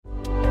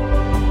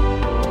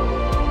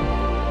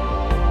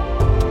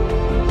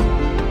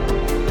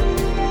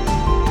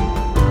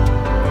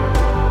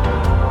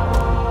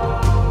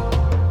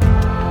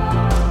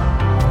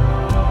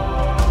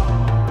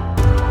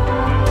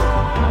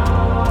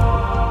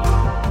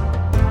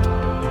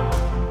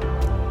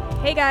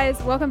Hey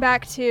guys, welcome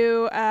back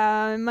to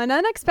an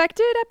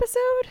unexpected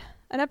episode.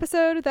 An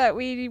episode that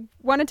we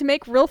wanted to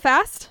make real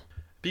fast.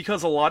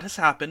 Because a lot has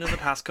happened in the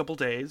past couple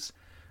days.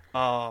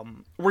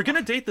 We're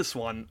gonna date this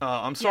one.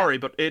 I'm sorry,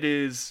 but it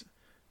is...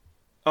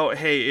 Oh,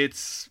 hey,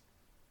 it's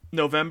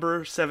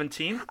November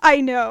 17th. I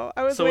know.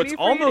 I was so waiting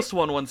it's for you almost to...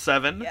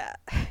 117. Yeah.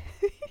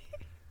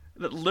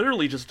 That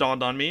literally just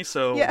dawned on me.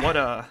 So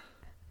yeah.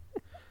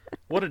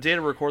 what a day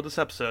to record this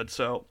episode.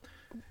 So,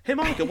 hey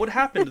Monica, what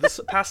happened this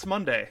past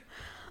Monday?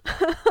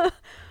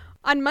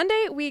 On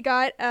Monday, we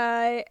got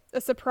a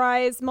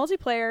surprise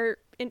multiplayer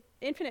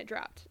Infinite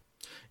dropped.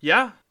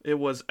 Yeah, it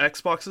was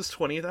Xbox's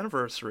 20th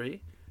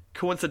anniversary.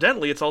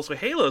 Coincidentally, it's also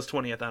Halo's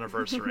 20th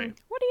anniversary.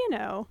 What do you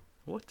know?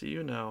 What do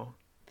you know?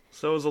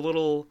 So as a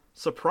little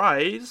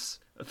surprise,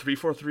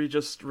 343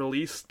 just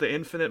released the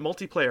Infinite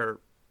multiplayer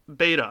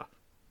beta.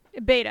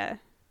 Beta.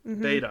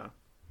 Mm-hmm. Beta.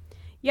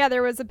 Yeah,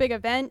 there was a big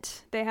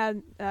event. They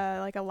had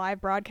like a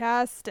live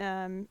broadcast.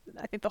 I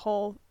think the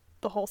whole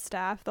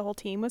staff, the whole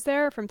team was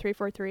there from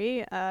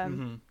 343,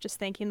 just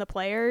thanking the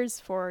players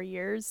for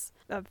years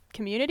of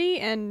community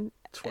and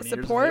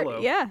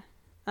support. Yeah.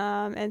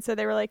 And so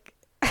they were like,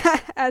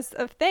 as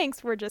of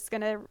thanks, we're just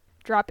going to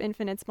drop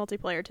Infinite's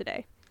multiplayer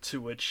today. To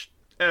which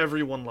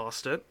everyone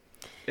lost it.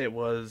 It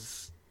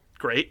was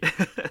great.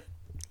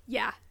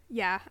 Yeah.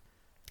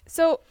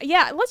 So,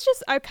 yeah,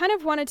 I kind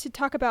of wanted to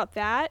talk about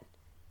that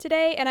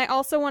today. And I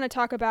also want to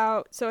talk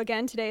about, so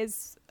again,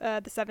 today's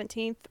the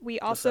 17th. We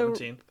also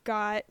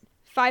got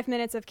 5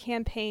 minutes of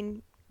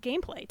campaign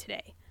gameplay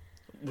today,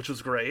 which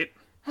was great.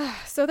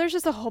 So there's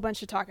just a whole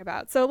bunch to talk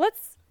about. So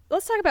let's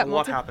talk about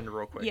what happened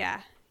real quick.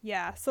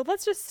 Yeah. So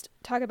let's just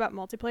talk about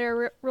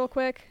multiplayer real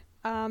quick.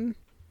 And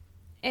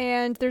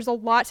there's a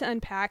lot to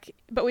unpack,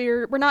 but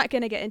we're not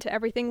going to get into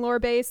everything lore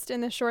based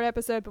in this short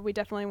episode, but we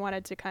definitely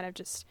wanted to kind of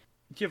just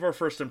give our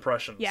first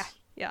impressions.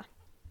 Yeah.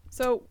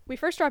 So we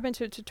first drop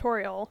into a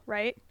tutorial,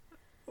 right?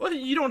 Well,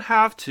 you don't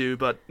have to,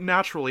 but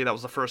naturally that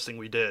was the first thing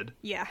we did.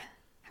 Yeah.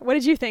 What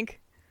did you think?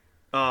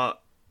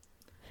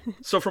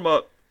 So from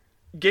a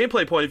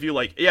gameplay point of view,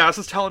 like, yeah, this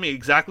is telling me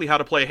exactly how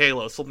to play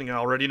Halo, something I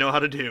already know how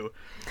to do.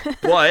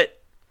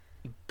 But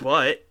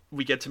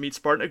we get to meet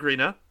Spartan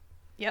Agrina.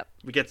 Yep.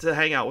 We get to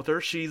hang out with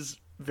her. She's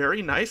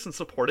very nice and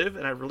supportive,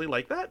 and I really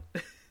like that.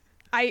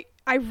 I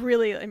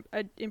really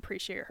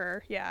appreciate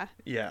her. Yeah.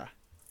 Yeah.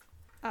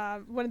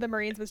 One of the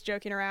Marines was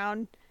joking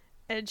around,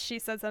 and she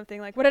said something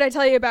like, "What did I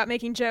tell you about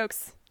making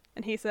jokes?"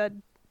 And he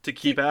said, "To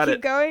keep at it.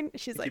 Keep going."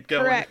 She's like,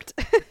 "Correct."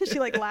 She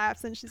like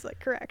laughs, and she's like,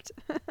 "Correct."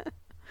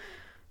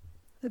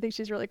 I think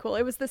she's really cool.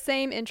 It was the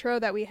same intro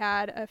that we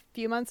had a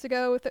few months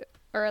ago,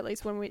 or at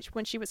least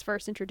when she was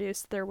first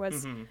introduced. There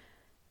was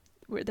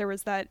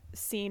that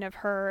scene of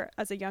her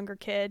as a younger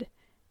kid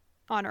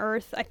on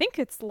Earth. I think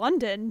it's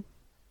London.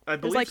 I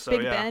believe There's so,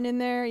 Big Ben in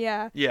there,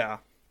 yeah. Yeah.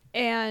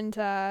 And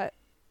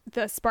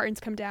the Spartans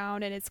come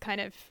down, and it's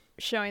kind of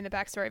showing the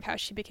backstory of how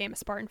she became a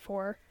Spartan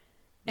 4.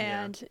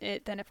 And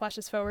then it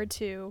flashes forward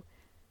to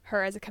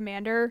her as a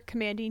commander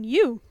commanding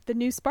you, the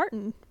new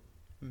Spartan.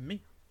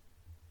 Me.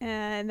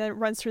 And then it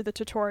runs through the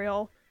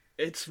tutorial.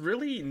 It's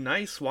really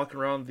nice walking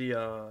around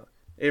the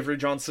Avery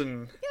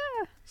Johnson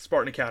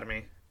Spartan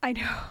Academy. I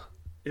know.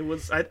 It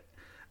was...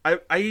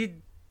 I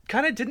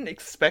kind of didn't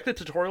expect the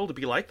tutorial to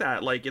be like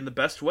that, like, in the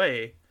best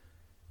way.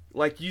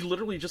 Like, you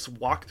literally just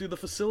walk through the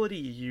facility.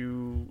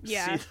 You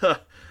see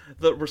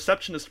the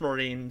receptionist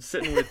Marine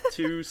sitting with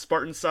 2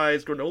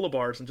 Spartan-sized granola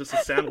bars and just a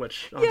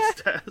sandwich on his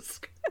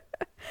desk.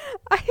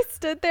 I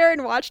stood there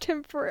and watched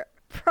him for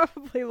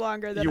probably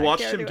longer than you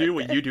watched him do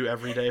what you do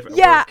every day at work.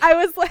 I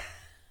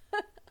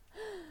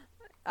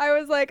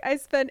was like, I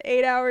spend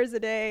 8 hours a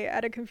day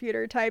at a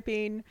computer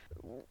typing,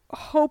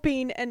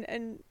 hoping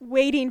and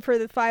waiting for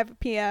the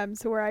 5 p.m.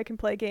 so where I can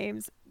play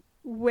games,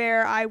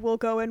 where I will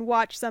go and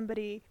watch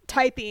somebody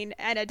typing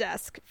at a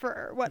desk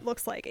for what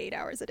looks like 8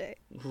 hours a day.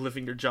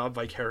 Living your job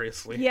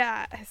vicariously.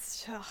 Yeah.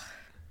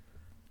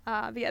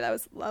 But yeah, that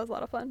was a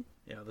lot of fun.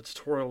 Yeah, the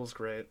tutorial was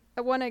great.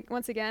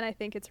 Once again, I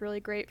think it's really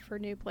great for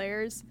new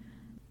players.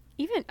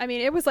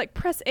 It was like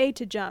press A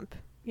to jump,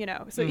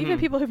 so even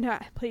people who've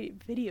not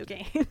played video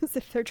games,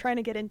 if they're trying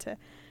to get into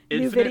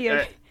new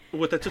video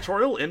with the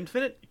tutorial,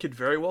 Infinite could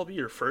very well be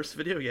your first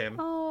video game.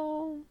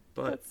 Oh,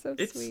 but that's so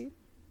sweet.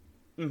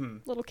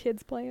 Little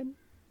kids playing.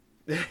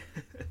 I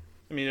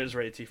mean, it was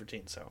rated T for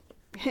teen, so.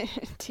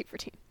 T for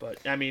teen. But,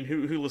 I mean,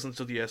 who listens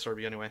to the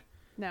SRB anyway?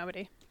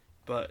 Nobody.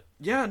 But,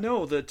 yeah,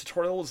 no, the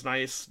tutorial was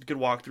nice. Good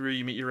walkthrough.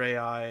 You meet your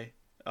AI.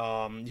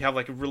 You have,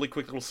 like, a really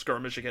quick little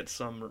skirmish against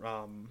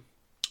some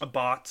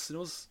bots. It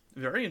was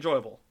very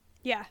enjoyable.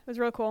 Yeah, it was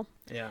real cool.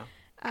 Yeah.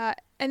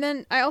 And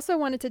then I also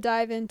wanted to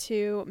dive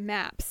into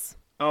maps.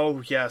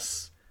 Oh,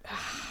 yes.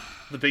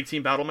 The big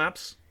team battle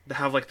maps. They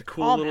have, like, the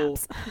cool all little...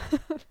 Maps.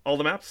 All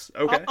the maps?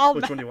 Okay. All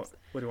Which maps. one do you want?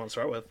 What do you want to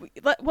start with?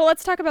 Well,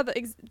 let's talk about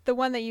the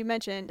one that you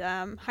mentioned,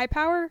 High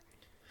Power.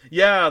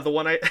 Yeah, the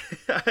one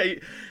I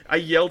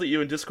yelled at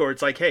you in Discord.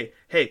 It's like, hey,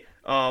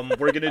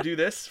 we're gonna do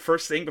this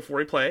first thing before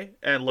we play,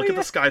 and look at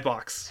the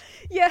skybox.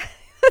 Yeah,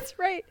 that's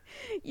right.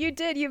 You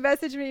did. You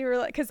messaged me. You were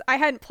like, because I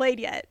hadn't played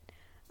yet.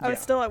 I was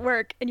still at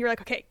work, and you were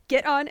like, okay,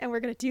 get on, and we're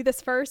going to do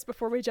this first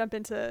before we jump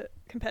into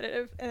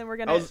competitive, and then we're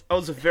going to... I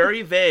was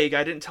very vague.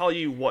 I didn't tell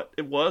you what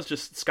it was,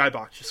 just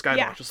Skybox. Just Skybox.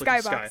 Yeah, just look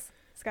at the sky.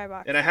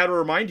 Skybox. And I had to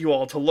remind you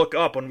all to look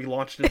up when we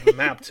launched into the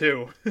map,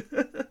 too.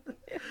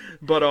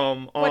 But,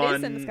 what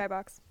is in the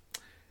Skybox?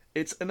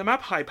 It's in the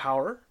map High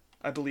Power.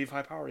 I believe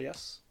High Power,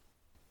 yes.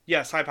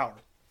 Yes, High Power.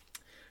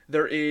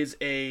 There is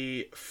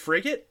a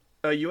frigate,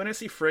 a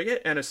UNSC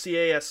frigate, and a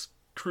CAS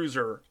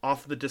cruiser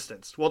off in the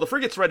distance. Well, the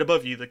frigate's right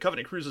above you. The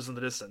Covenant cruiser's in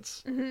the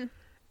distance. Mm-hmm.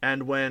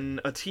 And when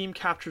a team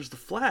captures the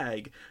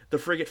flag, the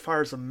frigate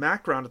fires a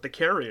MAC round at the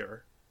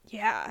carrier.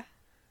 Yeah.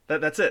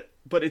 That's it.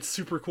 But it's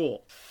super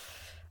cool.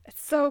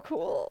 It's so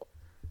cool.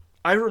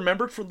 I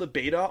remembered from the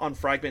beta on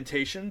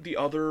Fragmentation,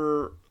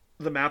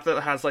 the map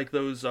that has like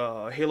those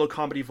Halo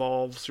Combat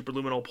Evolve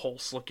Superluminal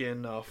Pulse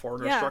looking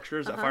foreigner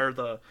structures that fire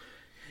the...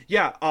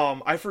 Yeah,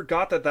 I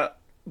forgot that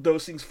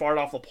those things fired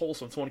off the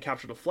pulse when someone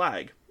captured a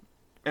flag.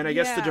 And I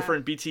guess the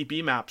different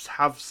BTB maps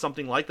have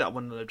something like that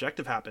when an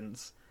objective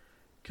happens.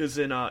 Because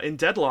in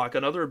Deadlock,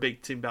 another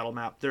big team battle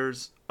map,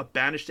 there's a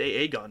banished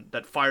AA gun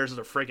that fires at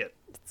a frigate.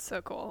 It's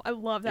so cool. I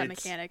love that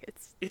mechanic.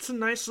 It's a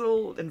nice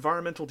little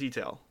environmental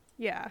detail.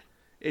 Yeah.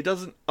 It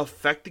doesn't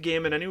affect the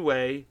game in any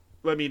way.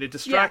 I mean, it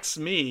distracts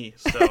me,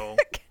 so...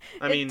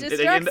 I mean,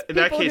 in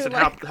that case, it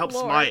helps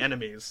my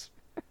enemies.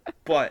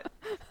 But...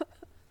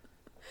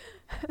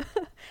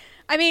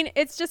 I mean,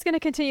 it's just going to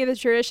continue the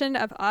tradition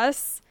of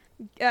us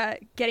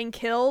getting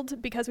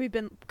killed because we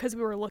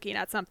were looking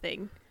at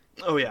something.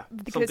 Oh, yeah.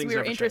 Because we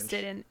were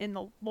interested in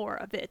the lore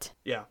of it.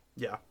 Yeah,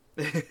 yeah.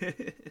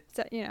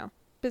 So,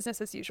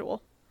 business as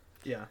usual.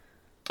 Yeah.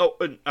 Oh,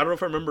 and I don't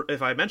know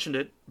if I mentioned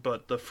it,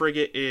 but the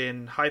frigate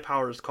in High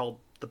Power is called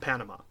the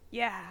Panama.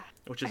 Yeah.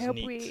 Which is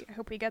neat. I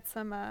hope we get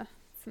some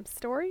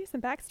story,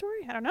 some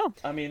backstory. I don't know.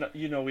 I mean,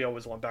 we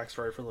always want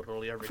backstory for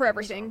literally everything. For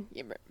everything. So.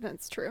 Yeah,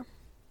 that's true.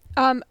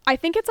 I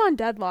think it's on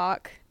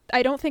Deadlock.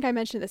 I don't think I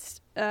mentioned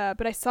this,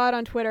 but I saw it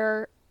on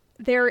Twitter.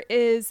 There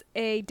is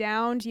a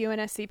downed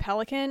UNSC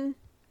Pelican,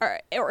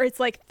 or it's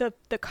like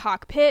the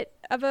cockpit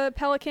of a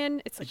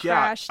Pelican. It's like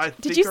crashed.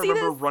 Did you see this? I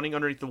remember running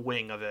underneath the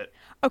wing of it.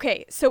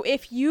 Okay, so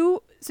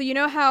you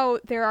know how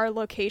there are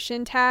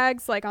location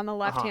tags like on the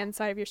left-hand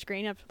side of your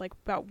screen of like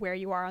about where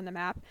you are on the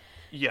map?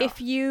 Yeah. If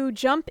you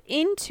jump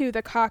into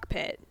the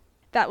cockpit,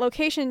 that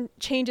location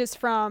changes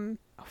from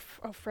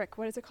oh frick,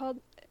 what is it called?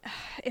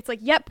 It's like,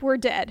 yep, we're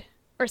dead,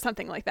 or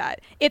something like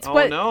that. It's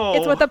what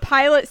the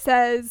pilot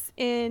says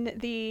in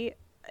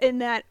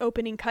that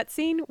opening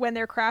cutscene when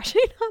they're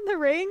crashing on the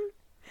ring.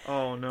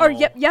 Oh no. Or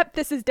yep,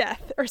 this is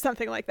death, or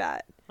something like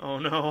that. Oh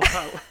no.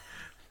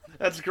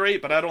 That's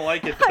great, but I don't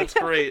like it. That's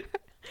great.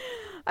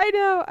 I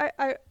know.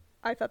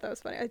 I thought that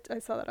was funny. I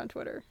saw that on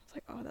Twitter. It's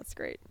like, oh, that's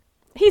great.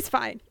 He's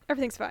fine.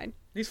 Everything's fine.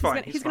 He's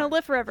fine. He's gonna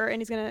live forever,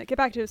 and he's gonna get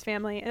back to his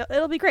family.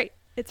 It'll be great.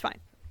 It's fine.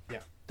 Yeah.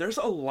 There's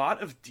a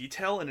lot of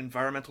detail and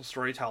environmental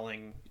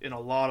storytelling in a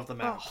lot of the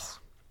maps.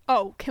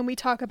 Oh, can we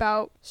talk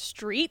about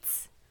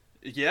streets?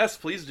 Yes,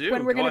 please do.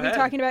 When we're going to be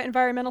talking about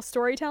environmental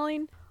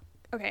storytelling?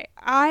 Okay,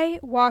 I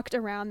walked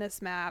around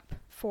this map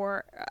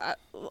for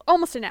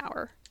almost an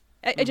hour.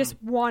 I just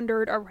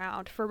wandered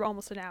around for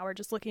almost an hour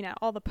just looking at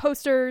all the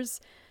posters.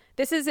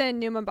 This is in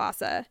New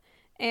Mombasa,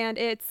 and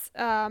it's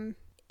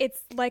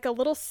like a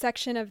little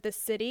section of the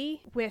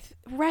city with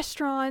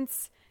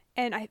restaurants,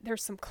 and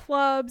there's some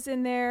clubs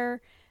in there.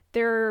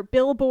 There are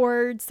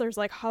billboards. There's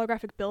like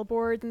holographic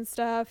billboards and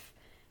stuff.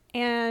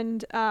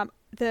 And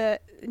the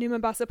New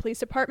Mombasa Police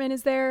Department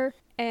is there.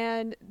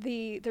 And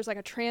there's like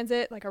a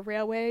transit, like a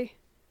railway,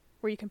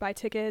 where you can buy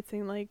tickets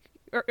and like,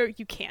 or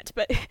you can't,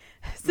 but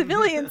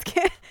civilians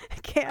can.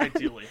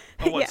 Ideally.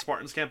 Oh, what,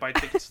 Spartans can't buy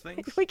tickets to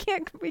things? we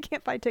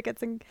can't buy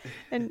tickets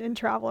and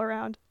travel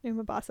around New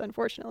Mombasa,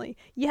 unfortunately,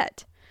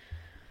 yet.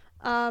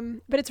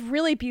 But it's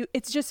really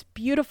it's just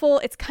beautiful.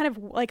 It's kind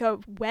of like a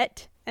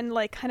wet and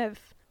like kind of,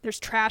 there's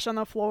trash on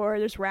the floor.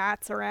 There's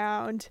rats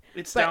around.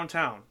 It's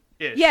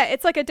downtown-ish. Yeah,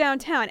 it's like a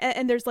downtown.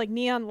 And there's like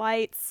neon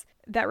lights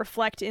that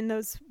reflect in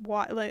those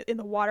in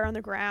the water on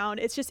the ground.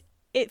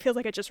 It feels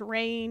like it just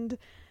rained.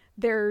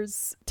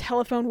 There's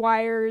telephone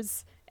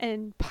wires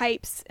and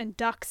pipes and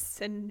ducts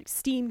and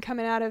steam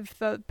coming out of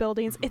the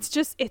buildings.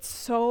 It's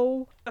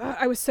so...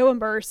 I was so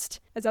immersed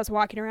as I was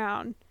walking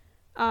around.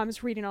 I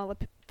was reading all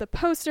the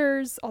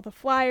posters, all the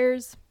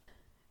flyers.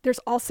 There's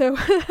also...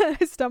 I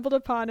stumbled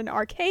upon an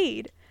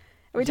arcade.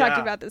 We talked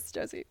about this,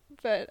 Josie.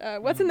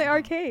 But what's in the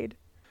arcade?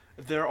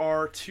 There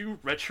are 2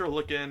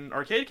 retro-looking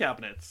arcade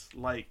cabinets.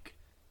 Like,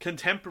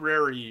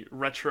 contemporary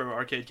retro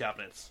arcade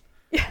cabinets.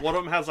 Yeah. One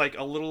of them has, like,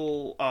 a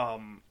little... I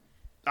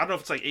don't know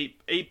if it's, like,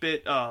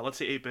 8-bit... let's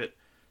say 8-bit...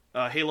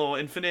 Halo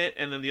Infinite,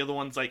 and then the other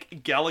one's, like,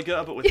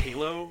 Galaga, but with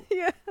Halo...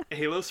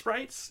 Halo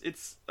sprites.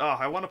 It's...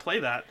 I want to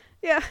play that.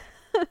 Yeah.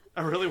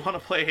 I really want to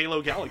play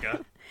Halo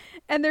Galaga.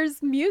 And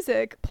there's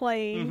music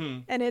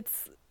playing, and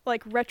it's...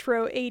 like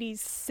retro 80s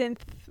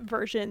synth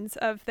versions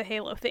of the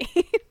Halo theme.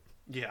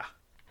 Yeah.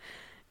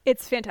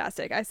 It's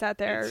fantastic. I sat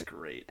there it's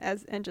great.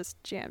 And just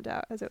jammed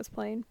out as it was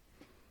playing.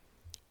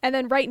 And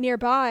then right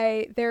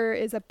nearby there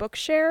is a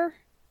bookshare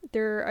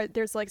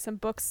There's like some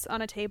books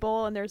on a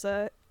table, and there's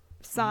a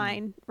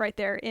sign right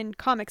there in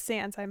Comic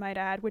Sans, I might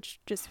add, which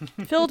just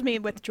filled me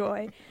with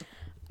joy.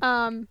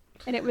 And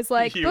it was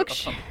like it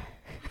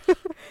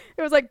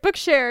was like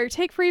Bookshare,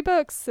 take free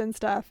books and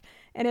stuff.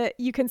 And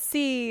you can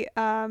see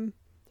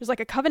there's like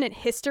a Covenant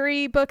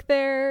history book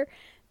there.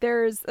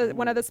 There's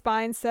one of the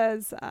spines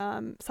says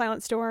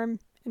Silent Storm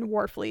and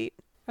Warfleet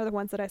are the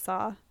ones that I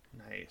saw.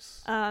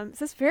 Nice.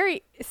 So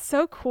it's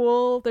so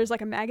cool. There's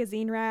like a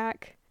magazine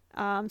rack.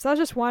 So I was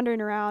just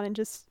wandering around and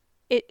just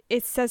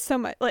it says so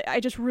much. Like I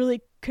just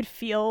really could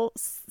feel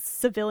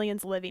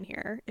civilians living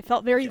here. It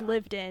felt very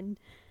lived in.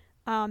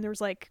 There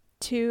was like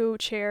 2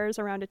 chairs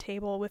around a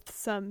table with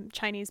some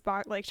Chinese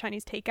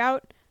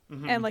takeout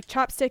and like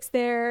chopsticks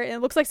there. And it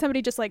looks like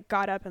somebody just like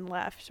got up and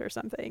left or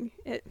something.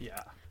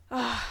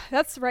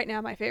 That's right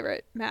now my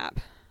favorite map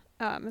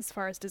as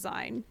far as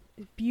design.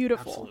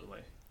 Beautiful. Absolutely.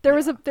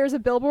 There's a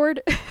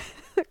billboard.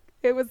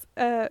 It was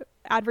a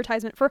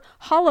advertisement for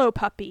Hollow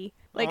Puppy.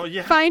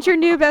 Like, find your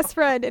new best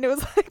friend. And it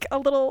was like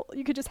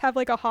you could just have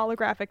like a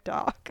holographic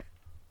dog.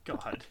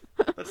 God,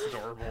 that's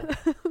adorable.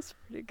 It was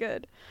pretty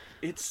good.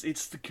 It's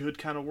the good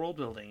kind of world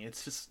building.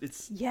 It's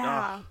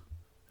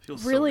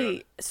feels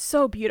really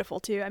so beautiful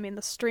too. I mean,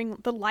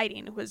 the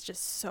lighting was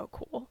just so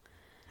cool.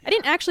 I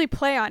didn't actually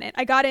play on it.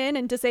 I got in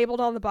and disabled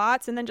all the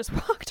bots and then just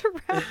walked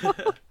around.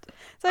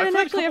 So I didn't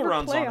actually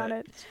ever play on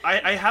it.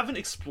 I haven't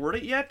explored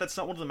it yet. That's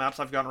not one of the maps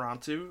I've gotten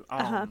around to.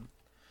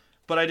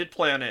 But I did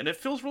play on it, and it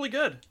feels really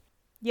good.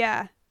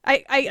 Yeah.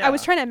 I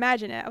was trying to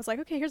imagine it. I was like,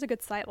 okay, here's a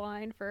good sight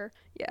line for,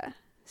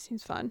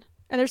 seems fun.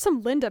 And there's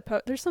some Linda,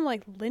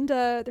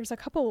 there's a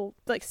couple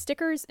like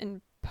stickers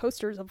and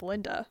posters of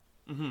Linda.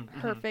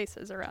 Her face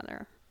is around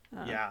there.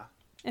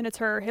 And it's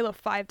her Halo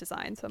 5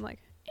 design, so I'm like,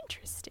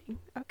 interesting.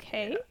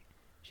 Okay. Yeah.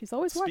 She's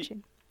always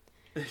watching.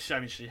 I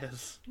mean, she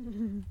is.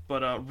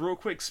 But real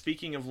quick,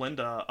 speaking of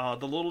Linda,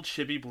 the little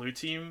Chibi Blue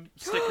Team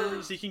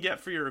stickers you can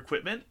get for your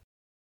equipment,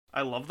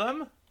 I love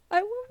them.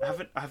 I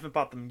haven't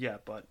bought them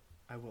yet, but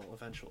I will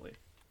eventually.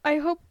 I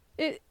hope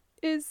it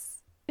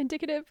is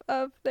indicative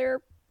of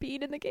their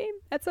being in the game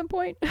at some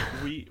point.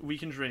 we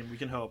can dream. We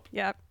can hope.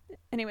 Yeah.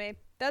 Anyway,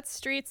 that's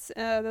Streets.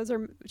 Those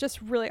are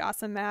just really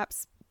awesome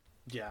maps.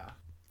 Yeah.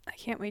 I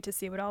can't wait to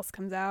see what else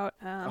comes out.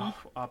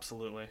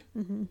 Absolutely.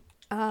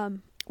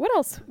 What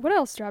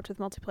else dropped with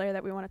multiplayer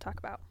that we want to talk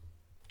about?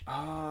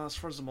 As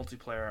far as the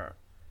multiplayer,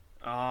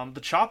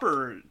 the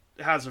chopper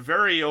has a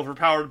very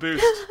overpowered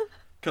boost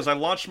because I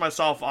launched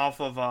myself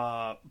off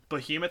of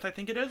Behemoth, I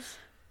think it is.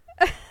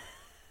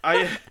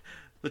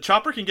 The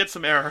chopper can get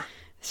some air.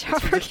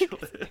 It's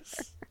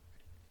ridiculous.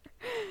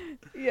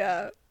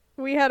 Yeah,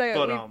 we had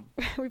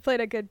we played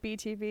a good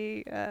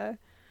BTV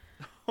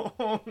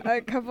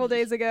a couple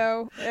days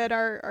ago, and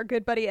our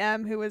good buddy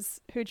M,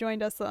 who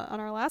joined us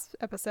on our last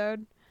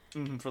episode.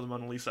 For the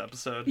Mona Lisa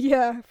episode.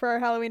 Yeah, for our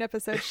Halloween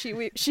episode,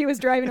 she was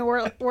driving a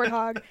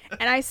warthog,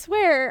 and I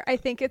swear I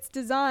think it's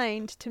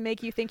designed to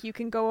make you think you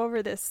can go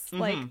over this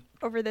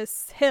over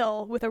this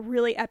hill with a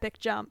really epic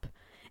jump,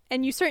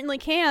 and you certainly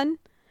can,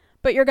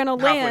 but you're gonna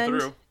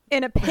land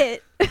in a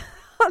pit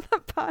on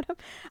the bottom.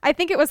 I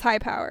think it was high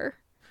power.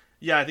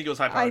 Yeah, I think it was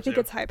high power. I think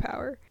it's high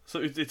power. So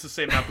it's the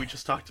same map we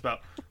just talked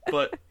about,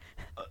 but.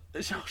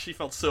 She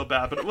felt so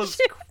bad, but it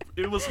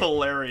was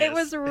hilarious. It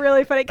was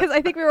really funny because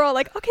I think we were all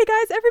like, "Okay,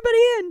 guys, everybody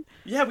in."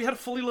 Yeah, we had a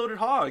fully loaded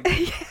hog,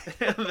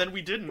 and then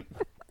we didn't.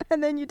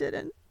 And then you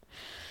didn't.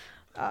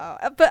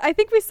 But I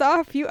think we saw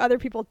a few other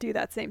people do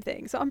that same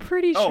thing, so I'm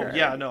pretty sure. Oh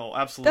yeah, no,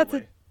 absolutely. That's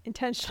an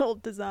intentional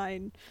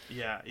design.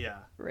 Yeah.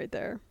 Right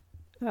there.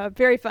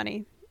 Very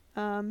funny.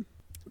 But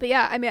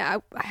yeah, I mean, I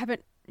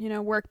haven't,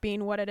 work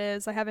being what it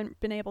is, I haven't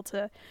been able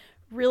to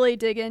really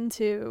dig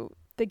into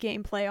the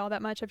gameplay all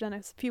that much. I've done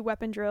a few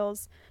weapon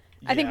drills.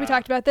 I think we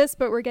talked about this,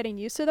 but we're getting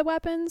used to the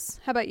weapons.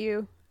 How about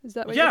you? Is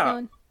that what you're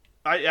feeling?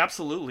 I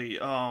absolutely.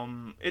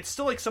 It's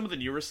still like some of the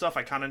newer stuff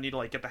I kind of need to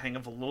like get the hang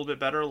of a little bit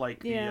better,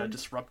 like the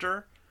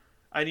disruptor.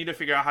 I need to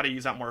figure out how to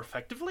use that more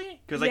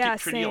effectively because I keep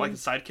treating it like a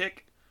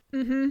sidekick.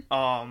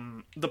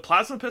 The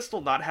plasma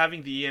pistol not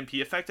having the EMP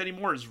effect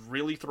anymore is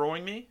really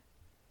throwing me.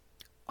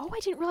 Oh, I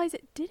didn't realize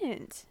it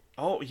didn't.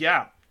 Oh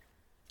yeah.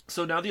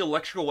 So now the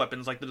electrical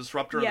weapons, like the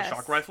disruptor and the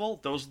shock rifle,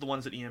 those are the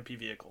ones that EMP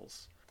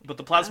vehicles. But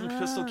the plasma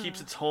pistol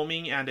keeps its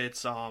homing and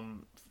its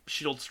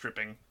shield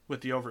stripping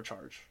with the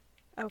overcharge.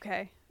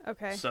 Okay.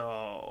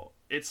 So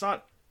it's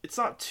not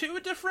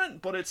too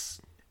different, but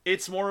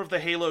it's more of the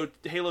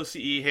Halo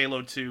CE,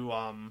 Halo 2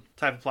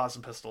 type of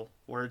plasma pistol,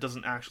 where it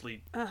doesn't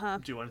actually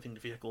do anything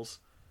to vehicles.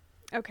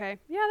 Okay.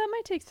 Yeah, that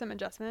might take some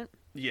adjustment.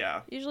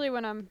 Yeah. Usually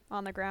when I'm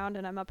on the ground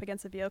and I'm up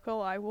against a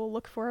vehicle, I will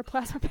look for a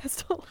plasma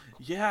pistol.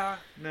 Yeah.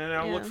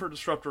 No, look for a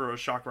disruptor or a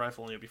shock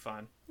rifle and you'll be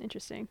fine.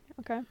 Interesting.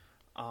 Okay.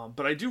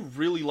 But I do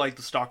really like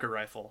the stalker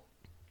rifle.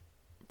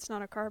 It's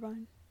not a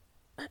carbine.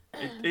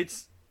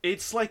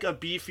 It's like a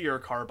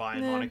beefier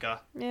carbine,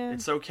 Monica. Yeah.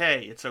 It's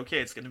okay. It's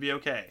going to be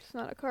okay. It's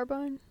not a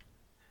carbine.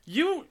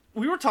 We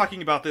were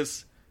talking about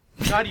this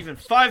not even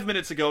 5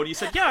 minutes ago, and you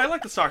said, yeah, I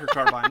like the stalker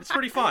carbine. It's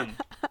pretty fun.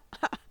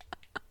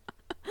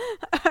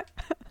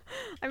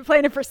 I'm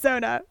playing a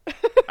Persona.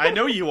 I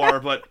know you are,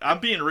 but I'm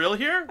being real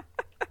here.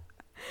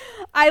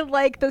 I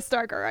like the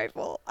Starker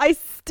rifle. I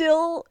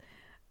still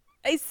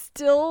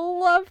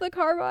love the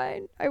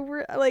carbine.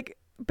 Like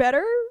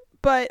better,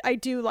 but I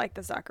do like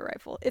the Starker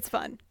rifle. It's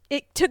fun.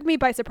 It took me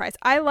by surprise.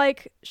 I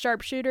like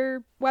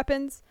sharpshooter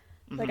weapons.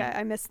 Like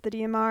I missed the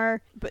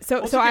DMR, but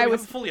so I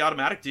was a fully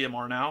automatic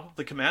DMR now,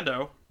 the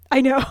Commando. I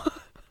know.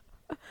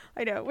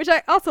 I know, which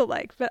I also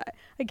like, but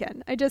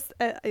again, I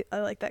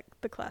like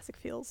the classic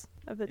feels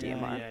of the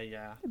DMR.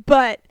 Yeah.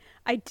 But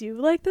I do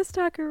like the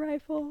Stalker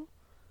rifle.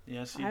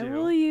 Yes, you do. I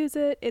will use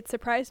it. It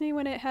surprised me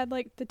when it had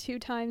like the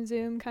 2x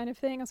zoom kind of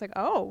thing. I was like,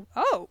 oh,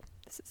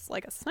 this is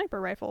like a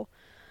sniper rifle.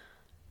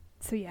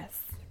 So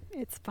yes,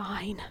 it's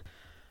fine.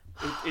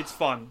 It's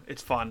fun.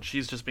 It's fun.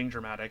 She's just being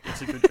dramatic.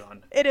 It's a good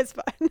gun. It is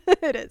fun.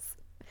 It is.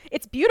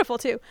 It's beautiful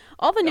too.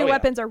 All the new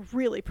weapons are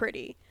really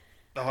pretty.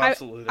 Oh,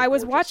 absolutely. I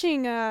was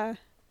watching.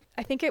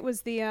 I think it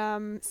was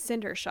the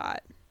Cinder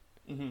Shot.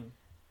 Mm-hmm.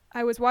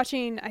 I was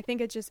watching. I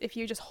think it just if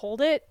you just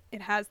hold it,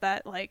 it has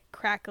that like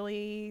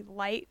crackly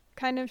light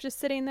kind of just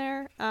sitting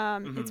there.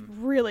 It's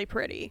really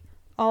pretty.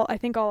 I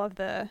think all of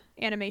the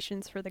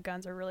animations for the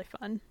guns are really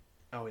fun.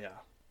 Oh yeah,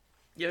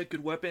 yeah.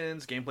 Good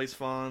weapons. Gameplay's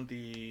fun.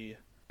 The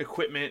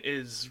equipment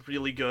is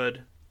really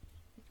good.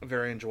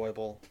 Very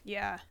enjoyable.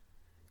 Yeah,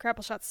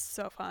 grapple shot's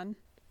so fun.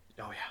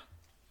 Oh yeah.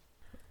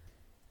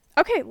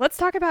 Okay, let's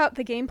talk about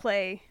the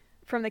gameplay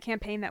from the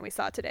campaign that we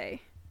saw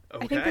today.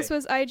 Okay. I think this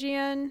was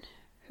IGN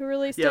who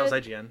released it. Yeah, it was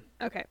IGN.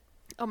 Okay.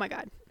 Oh my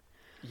god.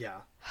 Yeah.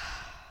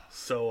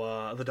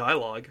 So the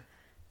dialogue.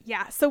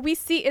 Yeah. So we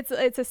see it's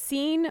a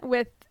scene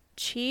with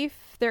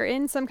Chief. They're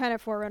in some kind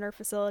of Forerunner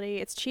facility.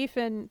 It's Chief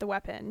and the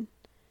weapon.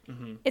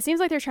 Mm-hmm. It seems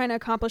like they're trying to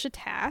accomplish a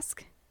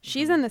task.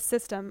 She's in the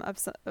system of.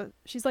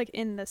 She's like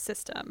in the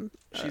system.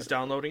 She's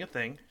downloading a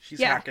thing.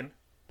 She's hacking.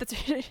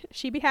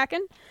 She be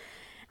hacking,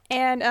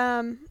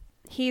 and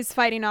he's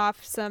fighting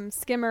off some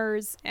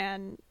skimmers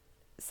and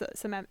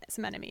some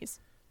enemies.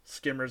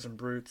 Skimmers and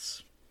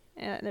brutes.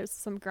 And there's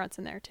some grunts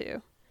in there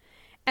too.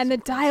 And the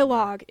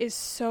dialogue is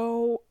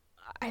so.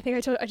 I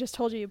think I just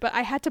told you, but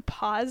I had to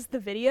pause the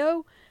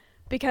video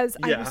because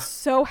I was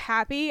so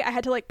happy. I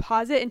had to like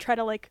pause it and try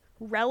to like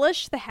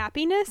relish the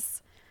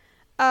happiness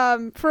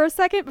for a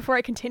second before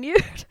I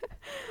continued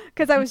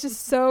because I was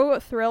just so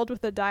thrilled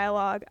with the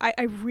dialogue.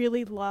 I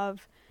really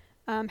love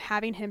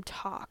having him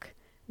talk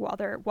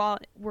while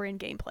we're in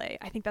gameplay.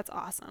 I think that's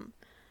awesome.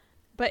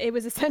 But it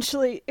was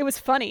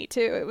funny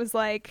too. It was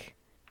like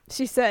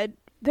she said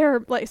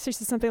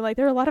something like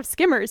there are a lot of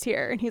skimmers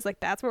here, and he's like,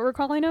 that's what we're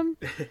calling them.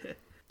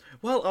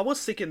 Well, I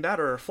was thinking that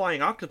are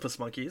flying octopus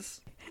monkeys.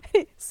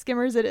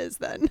 Skimmers it is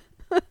then.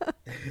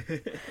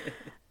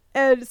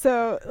 And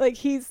so like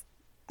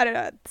I don't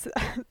know.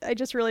 I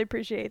just really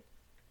appreciate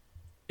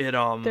it.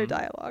 Their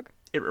dialogue.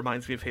 It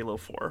reminds me of Halo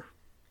 4.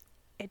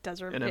 It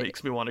does, and it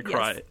makes me want to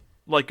cry,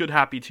 like good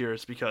happy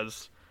tears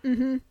because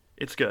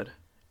it's good.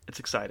 It's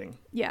exciting.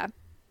 Yeah,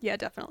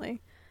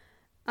 definitely.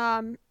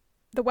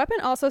 The weapon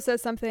also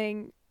says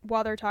something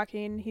while they're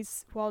talking.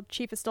 While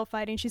Chief is still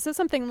fighting, she says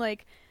something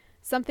like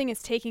something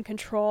is taking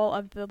control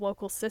of the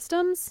local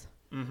systems.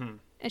 Mm-hmm.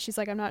 And she's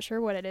like, I'm not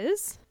sure what it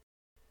is.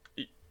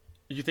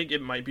 You think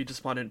it might be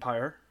just Mon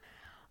Empire?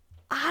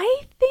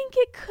 I think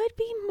it could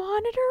be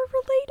Monitor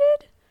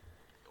related.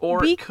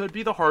 Or it could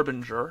be the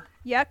Harbinger.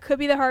 Yeah, could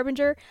be the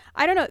Harbinger.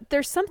 I don't know.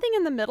 There's something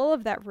in the middle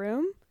of that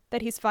room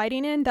that he's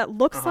fighting in that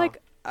looks like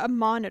a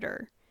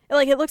monitor.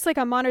 Like, it looks like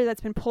a monitor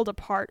that's been pulled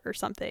apart or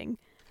something.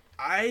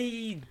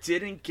 I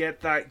didn't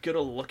get that good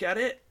a look at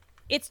it.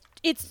 It's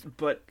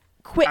but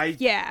quick. I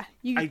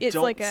It's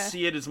don't like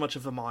see it as much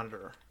of a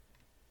monitor.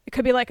 It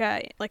could be like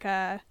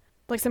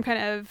some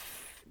kind of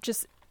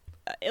just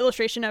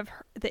illustration of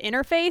the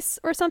interface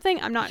or something.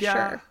 I'm not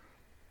sure.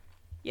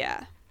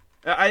 Yeah.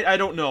 I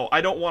don't know.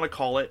 I don't want to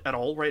call it at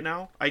all right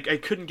now. I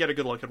couldn't get a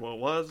good look at what it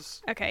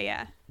was. Okay,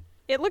 yeah.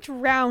 It looked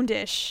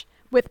roundish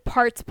with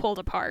parts pulled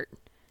apart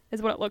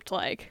is what it looked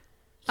like.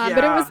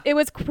 But it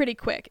was pretty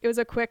quick. It was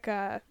a quick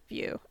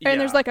view. And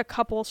there's like a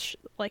couple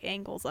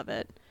angles of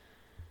it.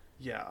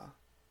 Yeah.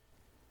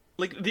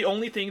 Like the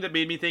only thing that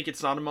made me think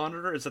it's not a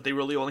monitor is that they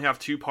really only have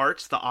two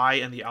parts, the eye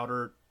and the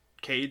outer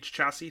cage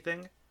chassis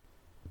thing.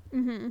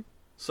 Mm-hmm.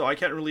 So I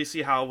can't really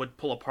see how it would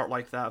pull apart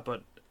like that,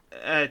 but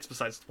it's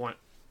besides the point.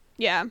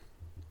 Yeah.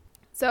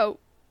 So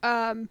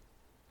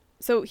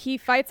he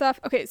fights off.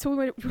 Okay, so we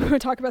want to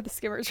talk about the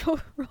skimmers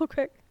real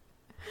quick.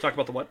 Talk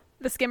about the what?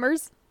 The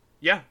skimmers.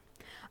 Yeah.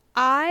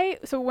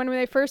 When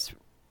we first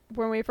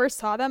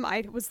saw them,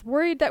 I was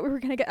worried that we were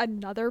gonna get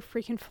another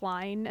freaking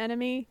flying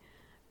enemy.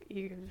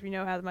 You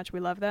know how much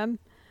we love them,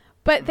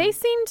 but they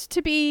seemed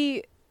to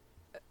be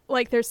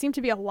like there seemed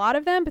to be a lot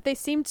of them, but they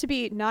seemed to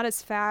be not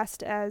as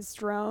fast as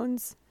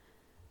drones.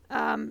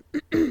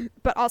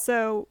 But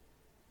also.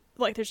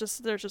 Like there's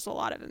just a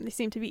lot of them. They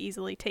seem to be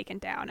easily taken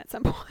down at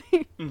some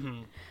point.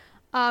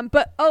 Mm-hmm.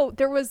 But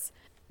there was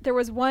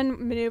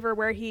one maneuver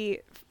where he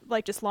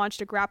like just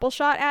launched a grapple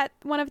shot at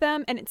one of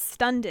them and it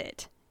stunned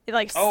it. It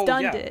like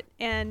stunned it,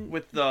 and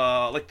with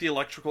the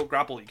electrical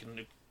grapple you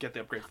can get the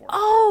upgrade for.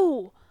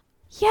 Oh,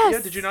 Yes.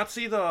 Yeah, did you not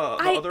see the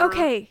other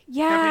okay,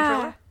 yeah. campaign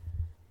trailer?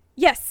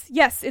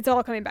 Yes, it's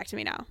all coming back to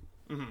me now.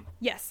 Mm-hmm.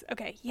 Yes,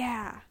 okay,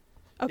 yeah.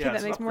 Okay, Yeah,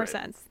 that makes more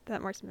sense.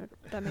 That makes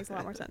a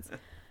lot more sense.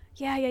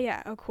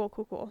 Yeah. Oh,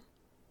 cool.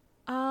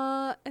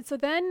 And so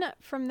then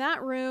from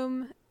that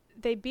room,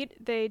 they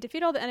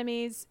defeat all the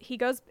enemies. He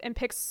goes and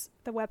picks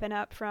the weapon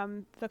up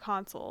from the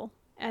console,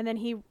 and then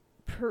he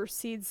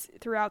proceeds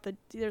throughout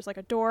there's like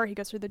a door. He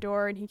goes through the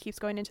door and he keeps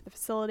going into the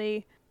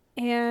facility.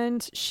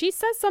 And she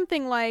says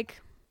something like,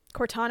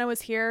 Cortana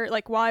was here.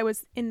 Like, while I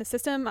was in the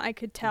system, I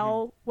could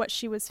tell what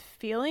she was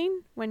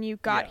feeling when you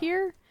got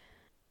here.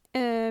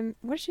 What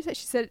did she say?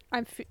 She said,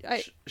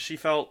 she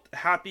felt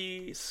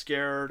happy,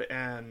 scared,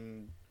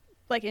 and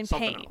like in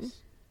pain. Else.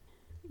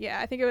 Yeah,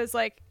 I think it was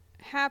like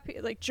happy,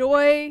 like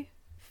joy,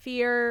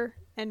 fear,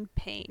 and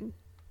pain,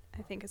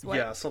 I think is what.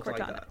 Yeah, something Cortana.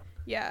 like that.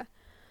 Yeah.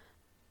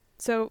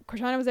 So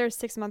Cortana was there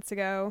 6 months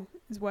ago,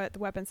 is what the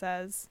weapon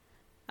says.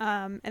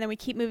 And then we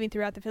keep moving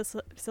throughout the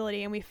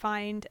facility, and we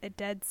find a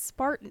dead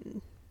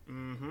Spartan.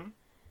 Mm-hmm.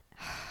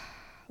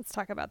 Let's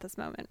talk about this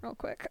moment real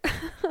quick.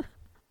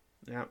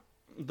 Yeah.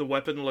 The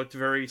weapon looked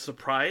very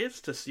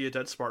surprised to see a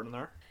dead Spartan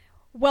there.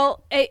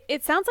 Well,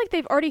 it sounds like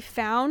they've already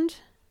found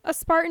a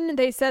Spartan.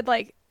 They said,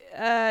 like,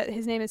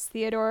 his name is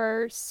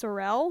Theodore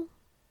Sorel?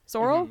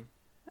 Mm-hmm.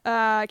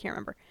 I can't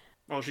remember.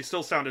 Well, she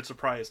still sounded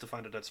surprised to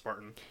find a dead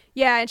Spartan.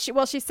 Yeah, and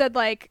she said,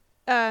 like,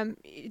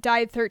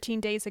 died 13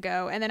 days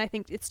ago, and then I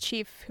think it's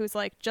Chief who's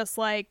like, just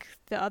like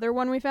the other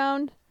one we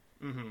found.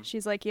 Mm-hmm.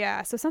 She's like,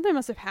 yeah, so something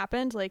must have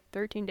happened like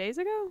 13 days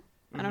ago.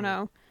 I don't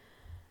know.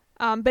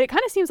 But it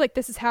kind of seems like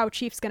this is how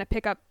Chief's going to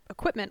pick up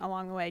equipment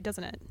along the way,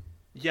 doesn't it?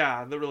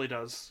 Yeah, that really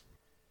does.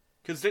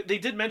 Because they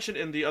did mention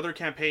in the other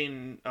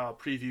campaign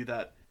preview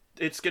that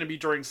it's going to be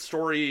during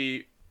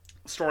story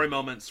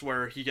moments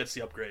where he gets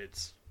the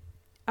upgrades.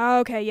 Oh,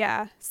 okay,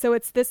 yeah. So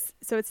it's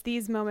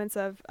these moments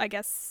of, I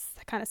guess,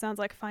 kind of sounds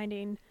like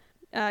finding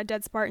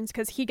dead Spartans,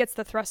 because he gets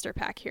the thruster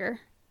pack here.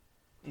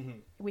 Mm-hmm.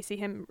 We see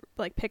him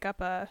like pick up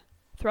a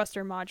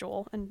thruster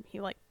module, and he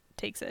like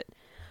takes it.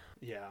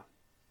 Yeah.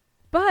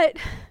 But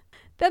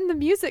then the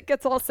music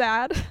gets all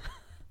sad.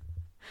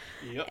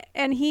 Yep.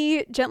 And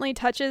he gently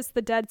touches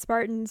the dead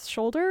Spartan's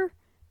shoulder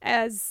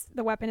as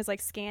the weapon is like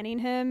scanning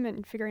him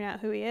and figuring out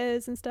who he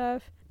is and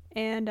stuff.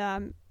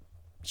 And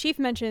Chief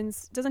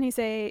mentions, doesn't he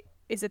say,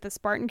 is it the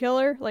Spartan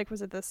killer? Like,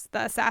 was it the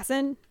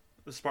assassin?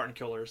 The Spartan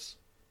killers.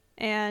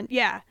 And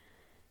yeah.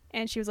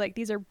 And she was like,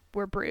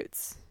 we're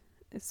brutes,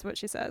 is what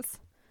she says.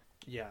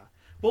 Yeah.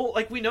 Well,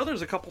 like, we know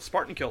there's a couple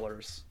Spartan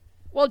killers.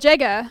 Well,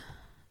 Jaga.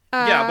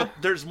 Yeah, but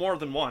there's more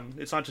than one.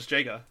 It's not just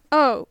Jaga.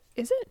 Oh,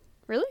 is it?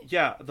 Really?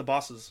 Yeah, the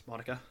bosses,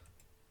 Monica.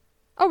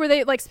 Oh, were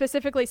they like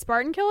specifically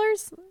Spartan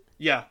killers?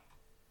 Yeah.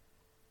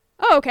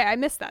 Oh, okay. I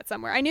missed that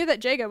somewhere. I knew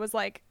that Jaga was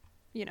like,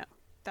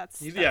 that's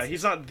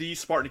he's not the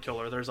Spartan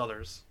killer. There's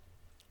others.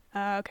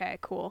 Okay,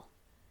 cool.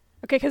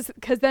 Okay,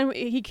 because then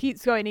he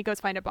keeps going. He goes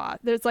find a boss.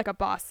 There's like a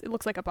boss. It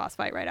looks like a boss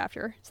fight right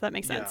after, so that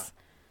makes sense.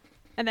 Yeah.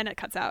 And then it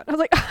cuts out. I was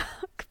like,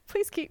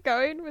 please keep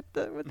going with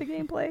the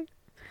gameplay.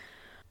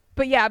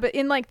 But yeah, but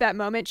in like that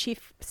moment,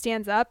 Chief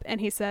stands up and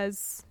he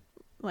says,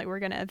 like, we're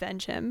gonna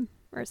avenge him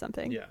or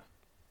something. Yeah.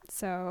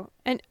 So,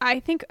 and I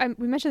think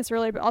we mentioned this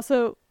earlier, but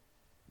also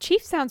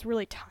Chief sounds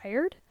really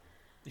tired.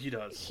 He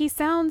does. He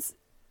sounds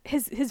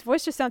his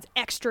voice just sounds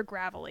extra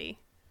gravelly.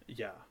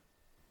 Yeah.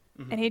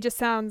 Mm-hmm. And he just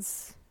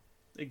sounds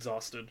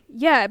exhausted.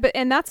 Yeah,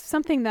 and that's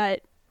something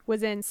that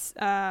was in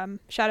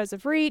Shadows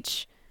of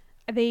Reach.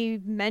 They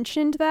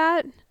mentioned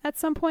that at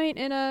some point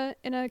in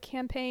a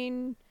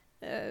campaign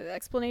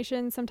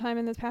explanation sometime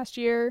in this past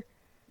year.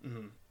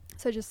 Mm-hmm.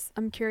 So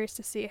I'm curious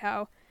to see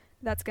how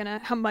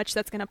much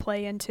that's gonna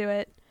play into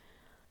it.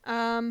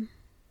 And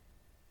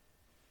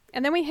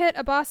then we hit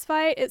a boss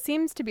fight. It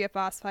seems to be a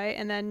boss fight,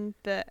 and then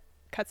the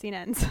cutscene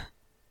ends.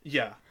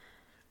 Yeah,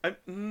 I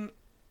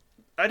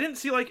didn't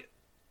see like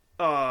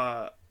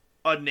a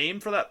name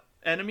for that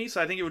enemy,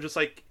 so I think it was just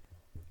like.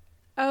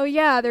 Oh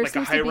yeah, there's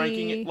like a high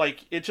ranking,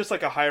 like it's just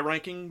like a high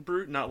ranking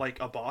brute, not like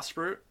a boss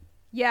brute.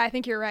 Yeah, I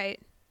think you're right.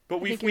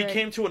 But we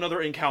came to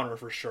another encounter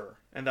for sure,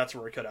 and that's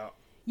where we cut out.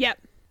 Yep.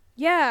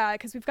 Yeah,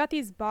 because we've got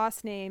these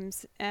boss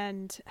names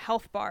and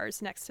health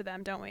bars next to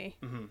them, don't we?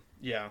 Mm-hmm.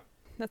 Yeah.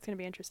 That's going to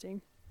be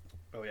interesting.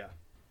 Oh, yeah.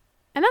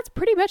 And that's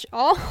pretty much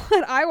all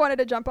that I wanted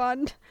to jump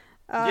on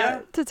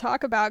to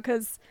talk about,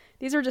 because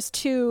these are just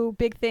two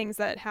big things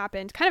that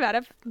happened kind of out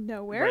of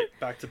nowhere. Right,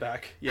 back to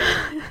back.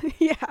 Yeah.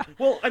 Yeah.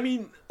 Well, I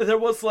mean, there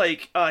was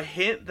like a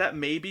hint that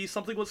maybe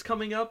something was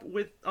coming up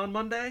on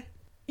Monday.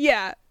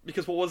 Yeah.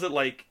 Because what was it,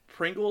 like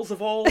Pringles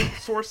of all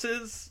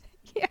sources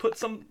put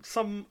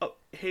some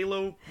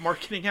Halo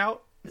marketing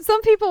out?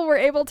 Some people were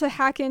able to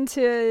hack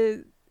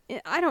into,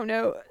 I don't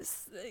know,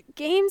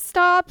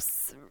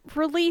 GameStop's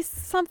release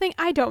something.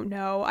 I don't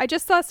know. I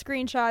just saw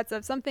screenshots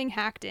of something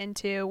hacked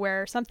into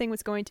where something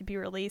was going to be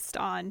released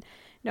on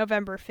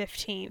November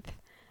 15th.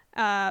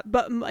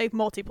 But like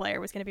multiplayer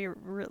was going to be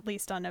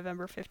released on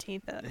November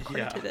 15th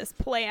according to this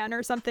plan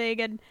or something.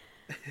 And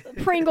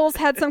Pringles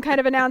had some kind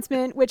of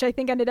announcement, which I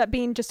think ended up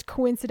being just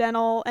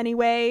coincidental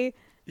anyway.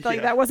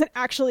 Like that wasn't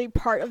actually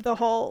part of the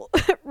whole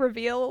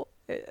reveal.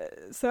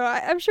 So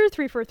I'm sure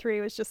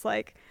 343 was just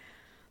like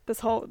this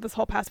whole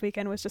past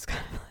weekend was just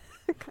kind of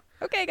like,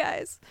 okay,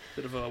 guys.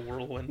 Bit of a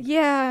whirlwind.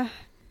 Yeah,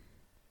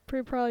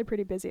 probably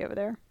pretty busy over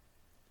there,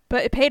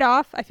 but it paid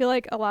off. I feel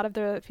like a lot of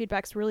the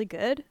feedback's really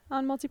good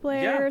on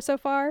multiplayer so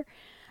far.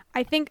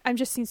 I think I'm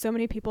just seeing so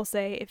many people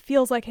say it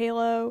feels like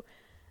Halo,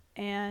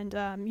 and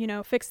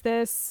fix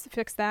this,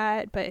 fix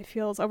that, but it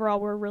feels overall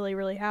we're really,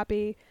 really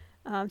happy.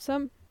 So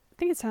I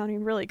think it's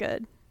sounding really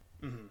good.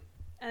 Mm-hmm.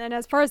 And then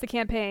as far as the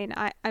campaign,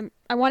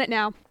 I want it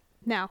now,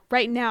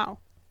 right now.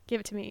 Give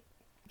it to me.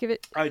 Give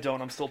it. I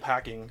don't. I'm still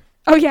packing.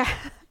 Oh yeah,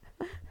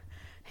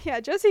 yeah.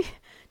 Josie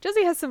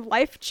has some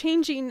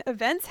life-changing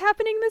events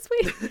happening this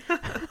week.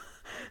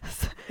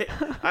 Hey,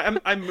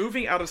 I'm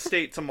moving out of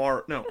state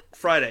tomorrow. No,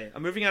 Friday.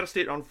 I'm moving out of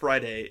state on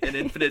Friday, and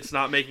Infinite's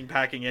not making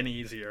packing any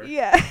easier.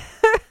 Yeah.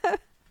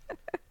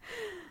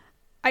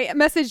 I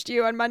messaged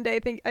you on Monday.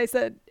 I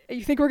said,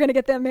 "You think we're gonna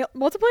get the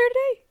multiplayer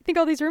today? You think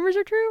all these rumors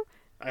are true?"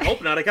 I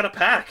hope not. I gotta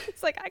pack.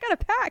 It's like I gotta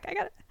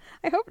pack.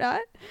 I hope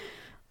not.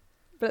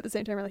 But at the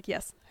same time, we're like,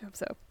 yes, I hope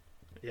so.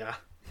 Yeah.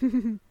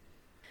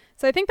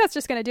 So I think that's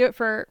just gonna do it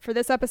for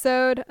this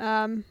episode.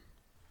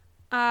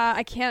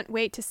 I can't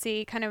wait to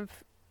see kind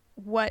of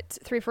what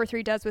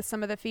 343 does with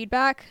some of the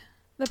feedback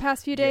the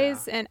past few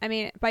days. And I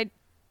mean,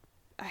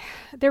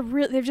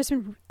 they've just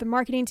been, the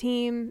marketing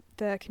team,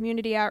 the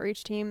community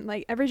outreach team,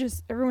 like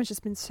everyone's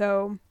just been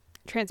so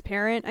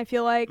transparent, I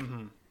feel like.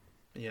 Mm-hmm.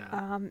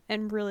 Yeah.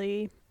 And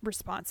really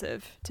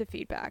responsive to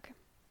feedback.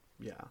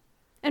 Yeah.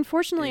 And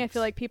fortunately, I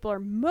feel like people are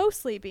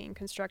mostly being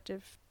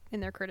constructive in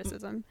their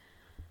criticism.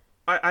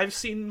 I've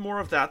seen more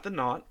of that than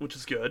not, which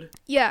is good.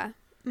 Yeah.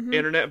 Mm-hmm.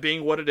 Internet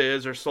being what it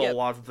is, there's still a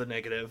lot of the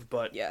negative,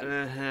 but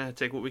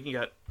take what we can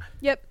get.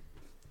 Yep.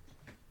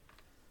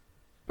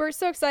 We're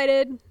so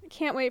excited.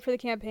 Can't wait for the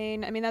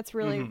campaign. I mean, that's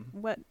really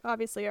what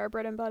obviously our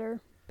bread and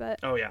butter. But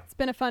it's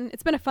been a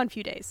fun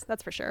few days,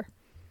 that's for sure.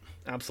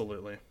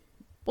 Absolutely.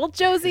 Well,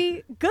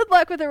 Josie, good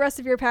luck with the rest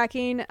of your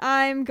packing.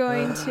 I'm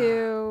going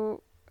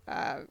to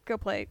go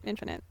play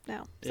Infinite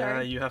now.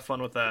 Sorry. Yeah, you have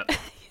fun with that.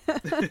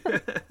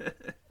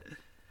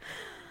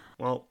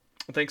 Well,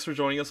 thanks for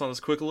joining us on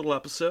this quick little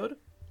episode.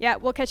 Yeah,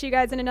 we'll catch you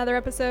guys in another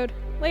episode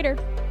later.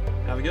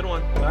 Have a good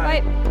one. Bye.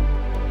 Bye.